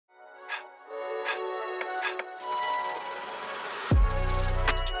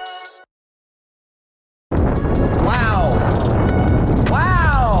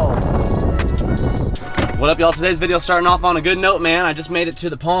What up, y'all? Today's video starting off on a good note, man. I just made it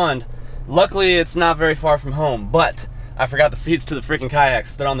to the pond. Luckily, it's not very far from home, but I forgot the seats to the freaking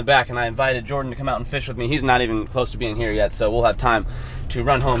kayaks. They're on the back, and I invited Jordan to come out and fish with me. He's not even close to being here yet, so we'll have time to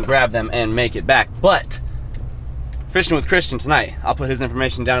run home, grab them, and make it back. But fishing with Christian tonight. I'll put his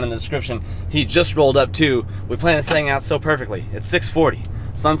information down in the description. He just rolled up too. We planned this thing out so perfectly. It's 6:40.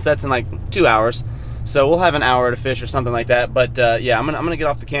 Sunsets in like 2 hours. So we'll have an hour to fish or something like that. But yeah, I'm gonna get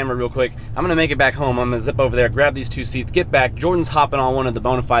off the camera real quick. I'm gonna make it back home. I'm gonna zip over there, grab these 2 seats, get back. Jordan's hopping on one of the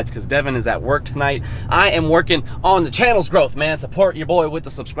Bonafides because Devin is at work tonight. I am working on the channel's growth, man. Support your boy with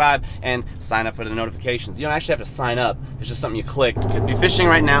the subscribe and sign up for the notifications. You don't actually have to sign up. It's just something you click. Could be fishing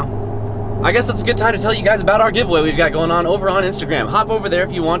right now. I guess it's a good time to tell you guys about our giveaway we've got going on over on Instagram. Hop over there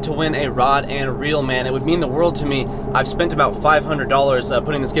if you want to win a rod and reel, man. It would mean the world to me. I've spent about $500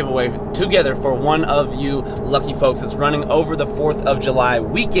 putting this giveaway together for one of you lucky folks. It's running over the 4th of July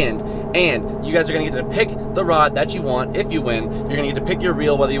weekend, and you guys are gonna get to pick the rod that you want. If you win, you're gonna get to pick your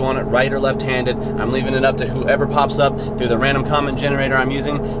reel, whether you want it right or left-handed. I'm leaving it up to whoever pops up through the random comment generator I'm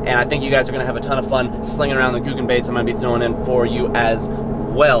using, and I think you guys are gonna have a ton of fun slinging around the Googan baits I'm gonna be throwing in for you as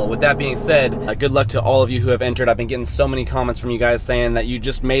well. With that being said, good luck to all of you who have entered. I've been getting so many comments from you guys saying that you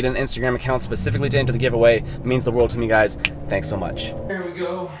just made an Instagram account specifically to enter the giveaway. It means the world to me, guys. Thanks so much. There we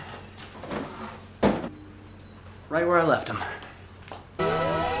go. Right where I left him.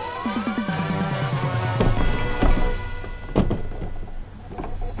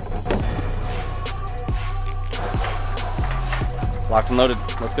 Locked and loaded.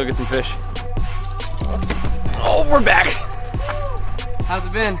 Let's go get some fish. Oh, we're back. How's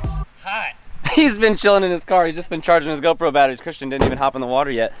it been? Hi. He's been chilling in his car. He's just been charging his GoPro batteries. Christian didn't even hop in the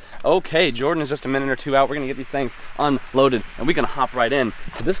water yet. Okay, Jordan is just a minute or 2 out. We're gonna get these things unloaded and we can hop right in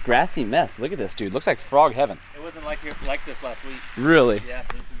to this grassy mess. Look at this, dude. Looks like frog heaven. It wasn't like this last week. Really? Yeah,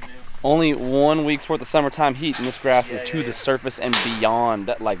 this is new. Only 1 week's worth of summertime heat and this grass is to the surface and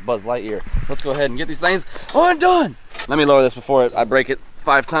beyond, like Buzz Lightyear. Let's go ahead and get these things undone. Let me lower this before I break it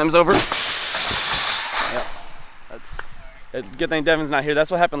 5 times over. Yep, that's... Good thing Devin's not here.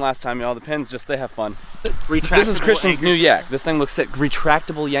 That's what happened last time, y'all. The pins just, they have fun. This is Christian's new yak. This thing looks sick.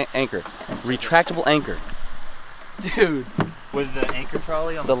 Retractable anchor. Retractable anchor. Dude. With the anchor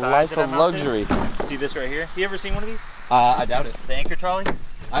trolley on the side. The life of luxury. See this right here? You ever seen one of these? I doubt it. The anchor trolley?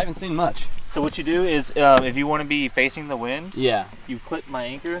 I haven't seen much. So what you do is, if you want to be facing the wind, yeah, you clip my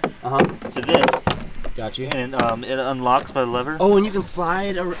anchor to this. Got you. And it unlocks by the lever. Oh, and you can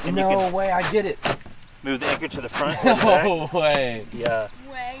slide around. No way, I get it. Move the anchor to the front. No way. Yeah.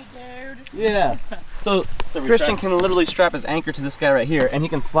 Way, dude. Yeah. So Christian can literally strap his anchor to this guy right here, and he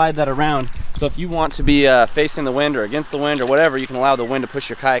can slide that around. So if you want to be facing the wind or against the wind or whatever, you can allow the wind to push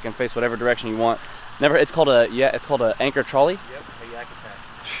your kayak and face whatever direction you want. It's called a anchor trolley. Yep. A yak attack.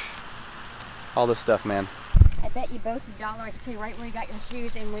 All this stuff, man. I bet you both $1. I can tell you right where you got your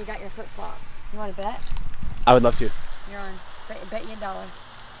shoes and where you got your flip flops. You want to bet? I would love to. You're on. Bet you $1.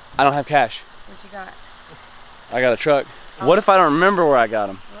 I don't have cash. What you got? I got a truck. Oh. What if I don't remember where I got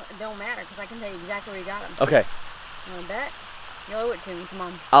them? Well, it don't matter because I can tell you exactly where you got them. Okay. You want to bet? You owe it to me. Come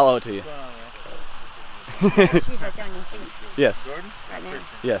on. I'll owe it to you. You got your shoes right there on your feet. Yes. Jordan? Right now.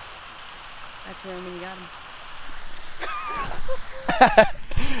 Yes. That's where you got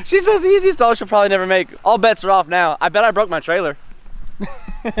them. She says the easiest dollar she'll probably never make. All bets are off now. I bet I broke my trailer.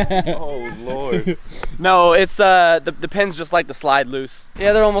 Oh Lord. No, it's the pins just like to slide loose.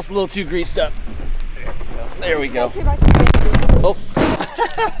 Yeah, they're almost a little too greased up. There we go. Oh.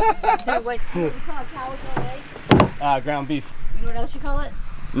 What do you call it? Ground beef. You know what else you call it?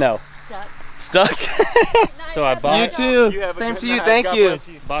 No. Stuck. So I bought. You too. Same to you. Thank you.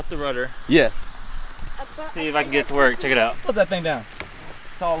 Bought the rudder. Yes. See if I can get it to work. Check it out. Put that thing down.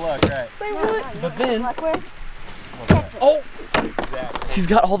 It's all luck, right? Say what? But then. Oh. Exactly. He's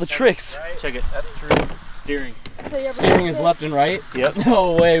got all the tricks. Right? Check it. That's true. Steering. Steering is left and right? Yep.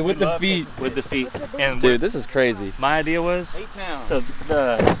 No way, with the feet. With the feet. And dude, this is crazy. My idea was, 8 pounds. So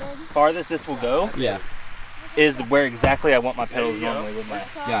the farthest this will go is where exactly I want my pedals normally with my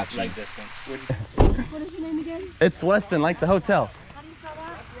leg distance. What is your name again? It's Westin, like the hotel. How do you spell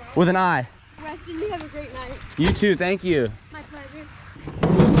that? With an I. Westin, you have a great night. You too, thank you. My pleasure.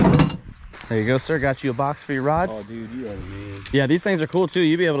 There you go, sir. Got you a box for your rods. Oh, dude, you are the man. Yeah, these things are cool too.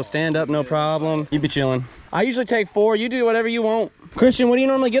 You'd be able to stand up, no problem. You'd be chilling. I usually take 4. You do whatever you want. Christian, what do you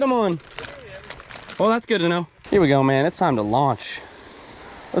normally get them on? Well, that's good to know. Here we go, man. It's time to launch.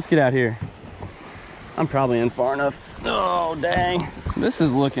 Let's get out here. I'm probably in far enough. Oh, dang. This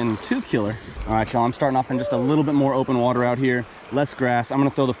is looking too killer. All right, y'all, I'm starting off in just a little bit more open water out here. Less grass. I'm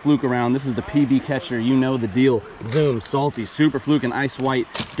gonna throw the fluke around. This is the PB catcher. You know the deal. Zoom, salty, super fluke, and ice white.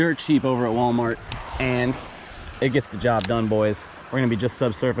 Dirt cheap over at Walmart. and it gets the job done, boys. We're gonna be just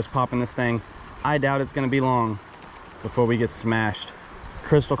subsurface popping this thing. I doubt it's gonna be long before we get smashed.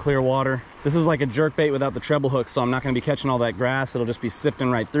 Crystal clear water. This is like a jerkbait without the treble hook, so I'm not gonna be catching all that grass. It'll just be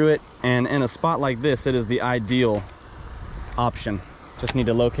sifting right through it. And in a spot like this, it is the ideal option. Just need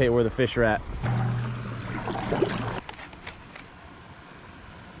to locate where the fish are at.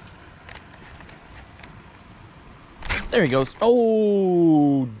 There he goes.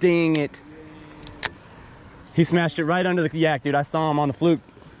 Oh, dang it. He smashed it right under the yak, dude. I saw him on the fluke.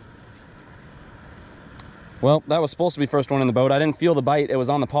 Well, that was supposed to be first one in the boat. I didn't feel the bite. It was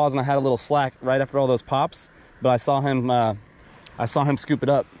on the pause and I had a little slack right after all those pops, but I saw him scoop it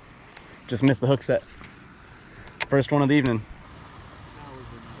up. Just missed the hook set. First one of the evening.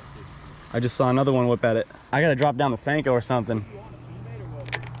 I just saw another one whip at it. I gotta drop down the Senko or something.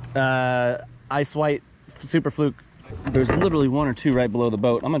 Ice white, super fluke. There's literally one or two right below the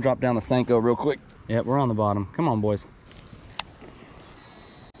boat. I'm gonna drop down the Senko real quick. Yeah, we're on the bottom. Come on, boys.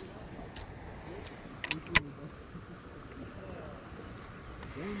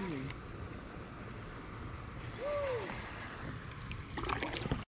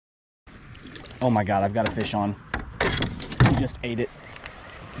 Oh my God, I've got a fish on. He just ate it,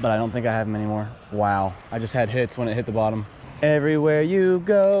 but I don't think I have him anymore. Wow, I just had hits when it hit the bottom. Everywhere you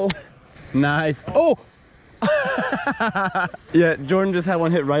go. Nice. Oh! Yeah, Jordan just had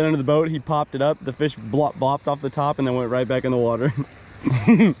one hit right under the boat. He popped it up. The fish blopped off the top and then went right back in the water.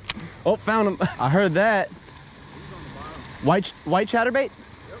 Oh, found him. I heard that. White chatterbait?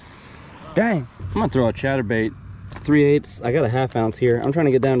 Yep. Dang. I'm gonna throw a chatterbait. 3/8. I got a ½ ounce here. I'm trying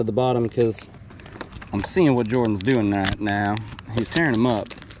to get down to the bottom because I'm seeing what Jordan's doing right now. He's tearing them up.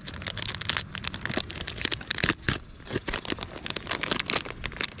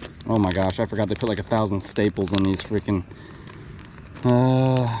 Oh my gosh, I forgot they put like 1,000 staples in these freaking...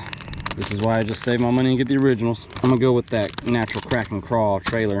 this is why I just save my money and get the originals. I'm gonna go with that natural crack and crawl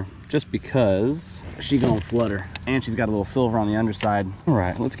trailer just because she gonna flutter. And she's got a little silver on the underside. All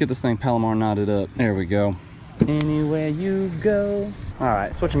right, let's get this thing Palomar knotted up. There we go. Anywhere you go. All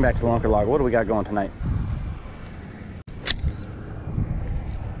right, switching back to the lunker log. What do we got going tonight?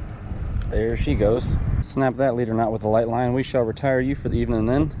 There she goes. Snap that leader knot with a light line. We shall retire you for the evening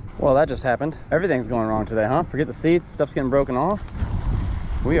then. Well, that just happened. Everything's going wrong today, huh? Forget the seats, stuff's getting broken off.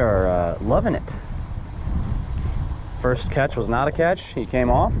 We are loving it. First catch was not a catch. He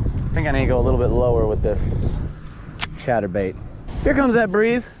came off. I think I need to go a little bit lower with this chatterbait. Here comes that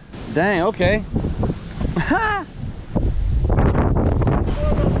breeze. Dang, okay.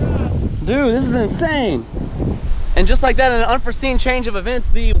 Dude, this is insane. And just like that, in an unforeseen change of events,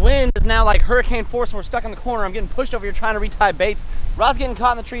 the wind is now like hurricane force and we're stuck in the corner. I'm getting pushed over here trying to retie baits. Rod's getting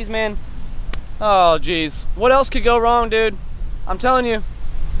caught in the trees, man. Oh, geez. What else could go wrong, dude? I'm telling you.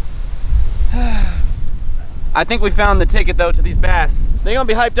 I think we found the ticket, though, to these bass. They're gonna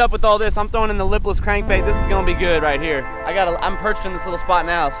be hyped up with all this. I'm throwing in the lipless crankbait. This is gonna be good right here. I'm perched in this little spot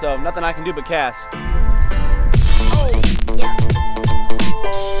now, so nothing I can do but cast. Oh, yeah.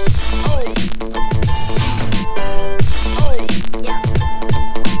 Oh. Oh, yeah.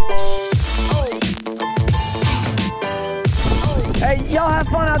 Oh. Hey, y'all have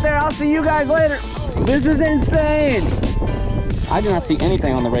fun out there. I'll see you guys later. This is insane. I do not see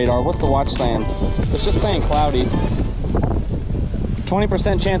anything on the radar. What's the watch saying? It's just saying cloudy.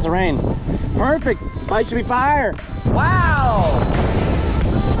 20% chance of rain. Perfect. Bite should be fire. Wow.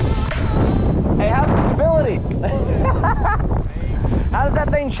 Hey, how's the stability? How does that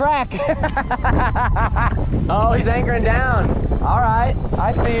thing track? Oh, he's anchoring down. All right,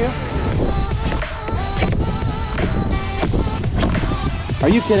 I see you. Are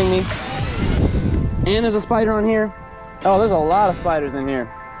you kidding me? And there's a spider on here. Oh, there's a lot of spiders in here.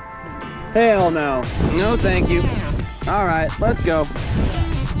 Hell no. No, thank you. All right, let's go.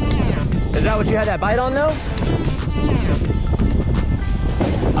 Is that what you had that bite on, though?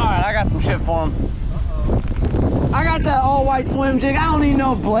 All right, I got some shit for him. I got that all-white swim jig. I don't need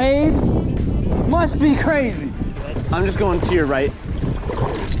no blade. Must be crazy. I'm just going to your right.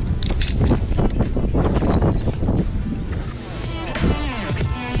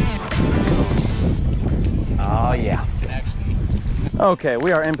 Oh, yeah. Okay,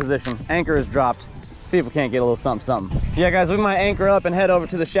 we are in position. Anchor is dropped. See if we can't get a little something, something. Yeah, guys, we might anchor up and head over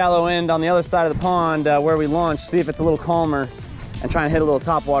to the shallow end on the other side of the pond where we launched, see if it's a little calmer, and try and hit a little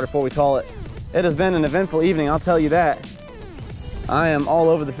top water before we call it. It has been an eventful evening, I'll tell you that. I am all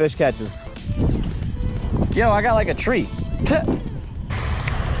over the fish catches. Yo, I got like a tree.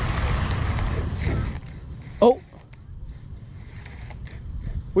 Oh.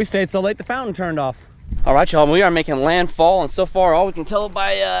 We stayed so late the fountain turned off. All right, y'all, we are making landfall, and so far all we can tell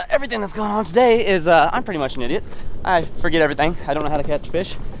by everything that's going on today is I'm pretty much an idiot. I forget everything. I don't know how to catch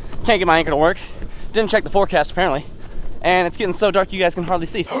fish. Can't get my anchor to work. Didn't check the forecast apparently. And it's getting so dark you guys can hardly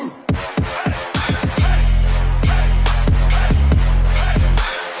see.